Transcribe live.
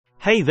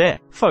Hey there,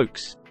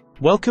 folks.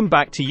 Welcome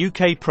back to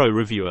UK Pro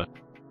Reviewer.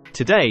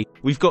 Today,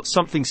 we've got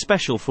something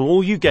special for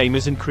all you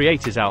gamers and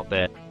creators out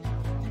there.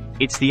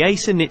 It's the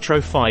Acer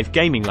Nitro 5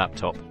 gaming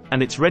laptop,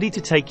 and it's ready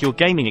to take your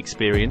gaming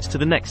experience to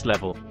the next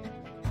level.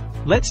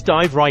 Let's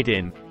dive right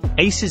in.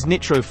 Acer's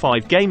Nitro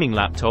 5 gaming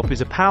laptop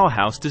is a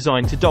powerhouse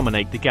designed to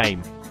dominate the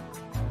game.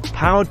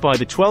 Powered by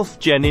the 12th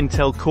Gen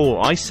Intel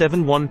Core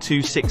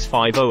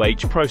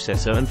i7-12650H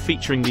processor and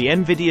featuring the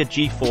NVIDIA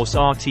GeForce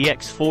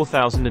RTX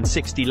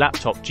 4060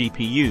 laptop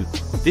GPU,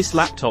 this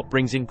laptop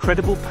brings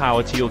incredible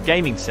power to your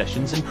gaming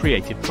sessions and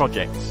creative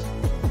projects.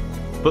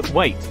 But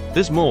wait,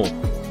 there's more.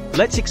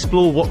 Let's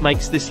explore what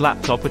makes this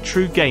laptop a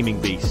true gaming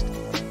beast.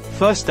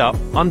 First up,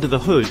 under the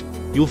hood,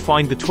 you'll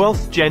find the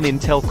 12th Gen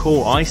Intel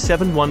Core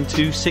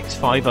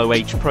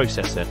i7-12650H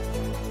processor.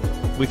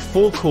 With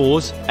 4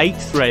 cores, 8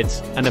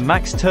 threads, and a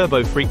max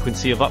turbo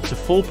frequency of up to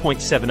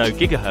 4.70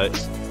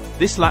 GHz,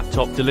 this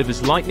laptop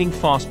delivers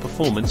lightning-fast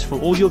performance for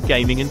all your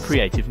gaming and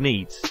creative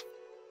needs.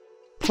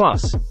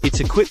 Plus,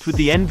 it's equipped with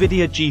the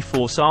NVIDIA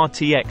GeForce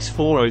RTX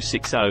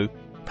 4060,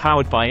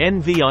 powered by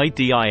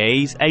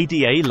NVIDIA's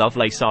ADA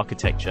Lovelace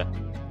architecture.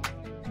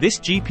 This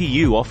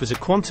GPU offers a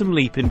quantum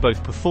leap in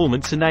both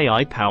performance and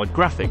AI-powered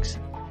graphics,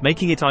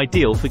 making it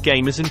ideal for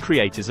gamers and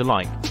creators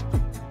alike.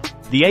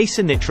 The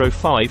Acer Nitro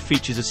 5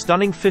 features a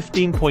stunning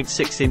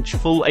 15.6-inch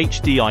Full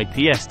HD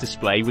IPS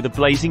display with a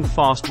blazing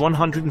fast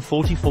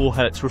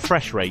 144Hz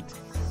refresh rate.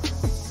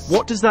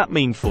 What does that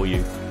mean for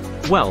you?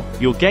 Well,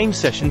 your game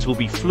sessions will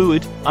be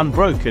fluid,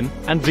 unbroken,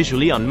 and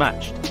visually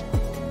unmatched.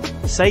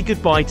 Say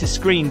goodbye to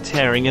screen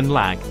tearing and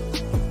lag.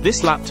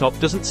 This laptop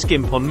doesn't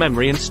skimp on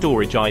memory and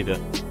storage either.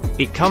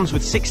 It comes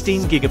with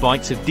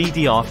 16GB of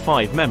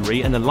DDR5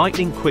 memory and a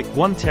lightning-quick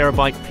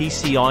 1TB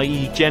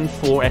PCIe Gen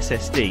 4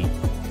 SSD.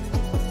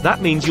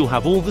 That means you'll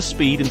have all the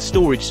speed and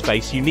storage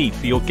space you need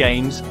for your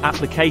games,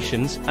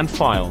 applications, and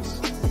files.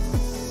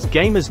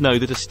 Gamers know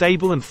that a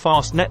stable and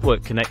fast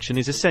network connection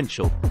is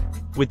essential.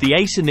 With the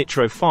Acer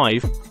Nitro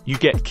 5, you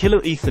get killer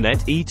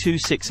Ethernet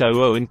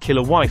E2600 and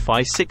killer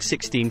Wi-Fi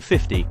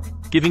 6/1650,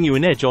 giving you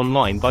an edge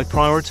online by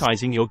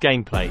prioritizing your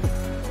gameplay.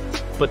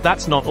 But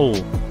that's not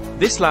all.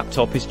 This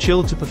laptop is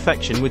chilled to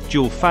perfection with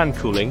dual fan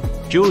cooling,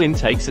 dual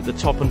intakes at the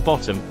top and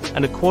bottom,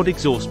 and a quad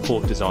exhaust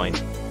port design.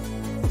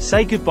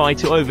 Say goodbye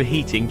to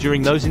overheating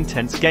during those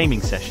intense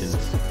gaming sessions.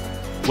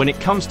 When it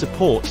comes to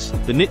ports,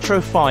 the Nitro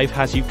 5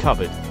 has you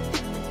covered.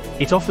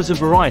 It offers a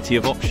variety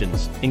of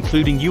options,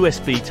 including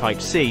USB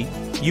Type-C,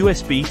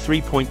 USB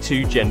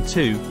 3.2 Gen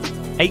 2,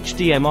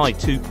 HDMI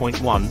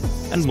 2.1,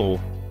 and more.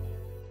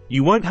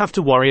 You won't have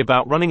to worry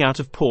about running out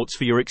of ports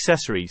for your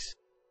accessories.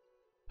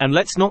 And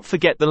let's not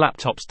forget the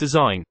laptop's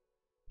design.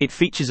 It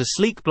features a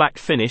sleek black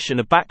finish and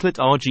a backlit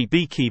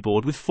RGB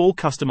keyboard with 4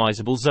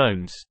 customizable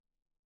zones.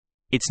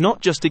 It's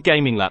not just a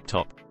gaming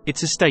laptop,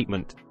 it's a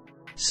statement.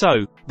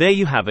 So, there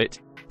you have it,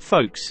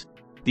 folks.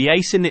 The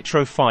Acer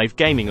Nitro 5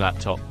 gaming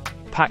laptop,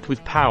 packed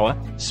with power,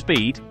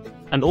 speed,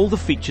 and all the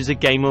features a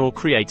gamer or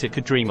creator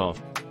could dream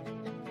of.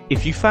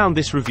 If you found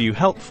this review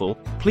helpful,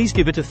 please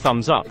give it a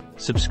thumbs up,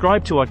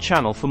 subscribe to our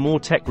channel for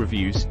more tech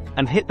reviews,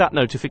 and hit that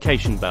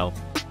notification bell.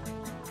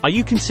 Are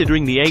you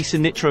considering the Acer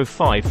Nitro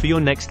 5 for your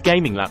next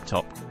gaming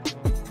laptop?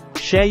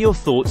 Share your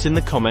thoughts in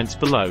the comments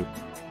below.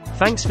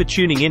 Thanks for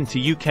tuning in to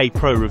UK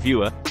Pro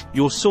Reviewer,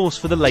 your source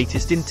for the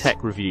latest in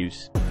tech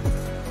reviews.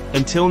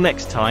 Until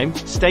next time,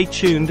 stay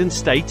tuned and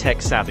stay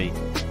tech savvy.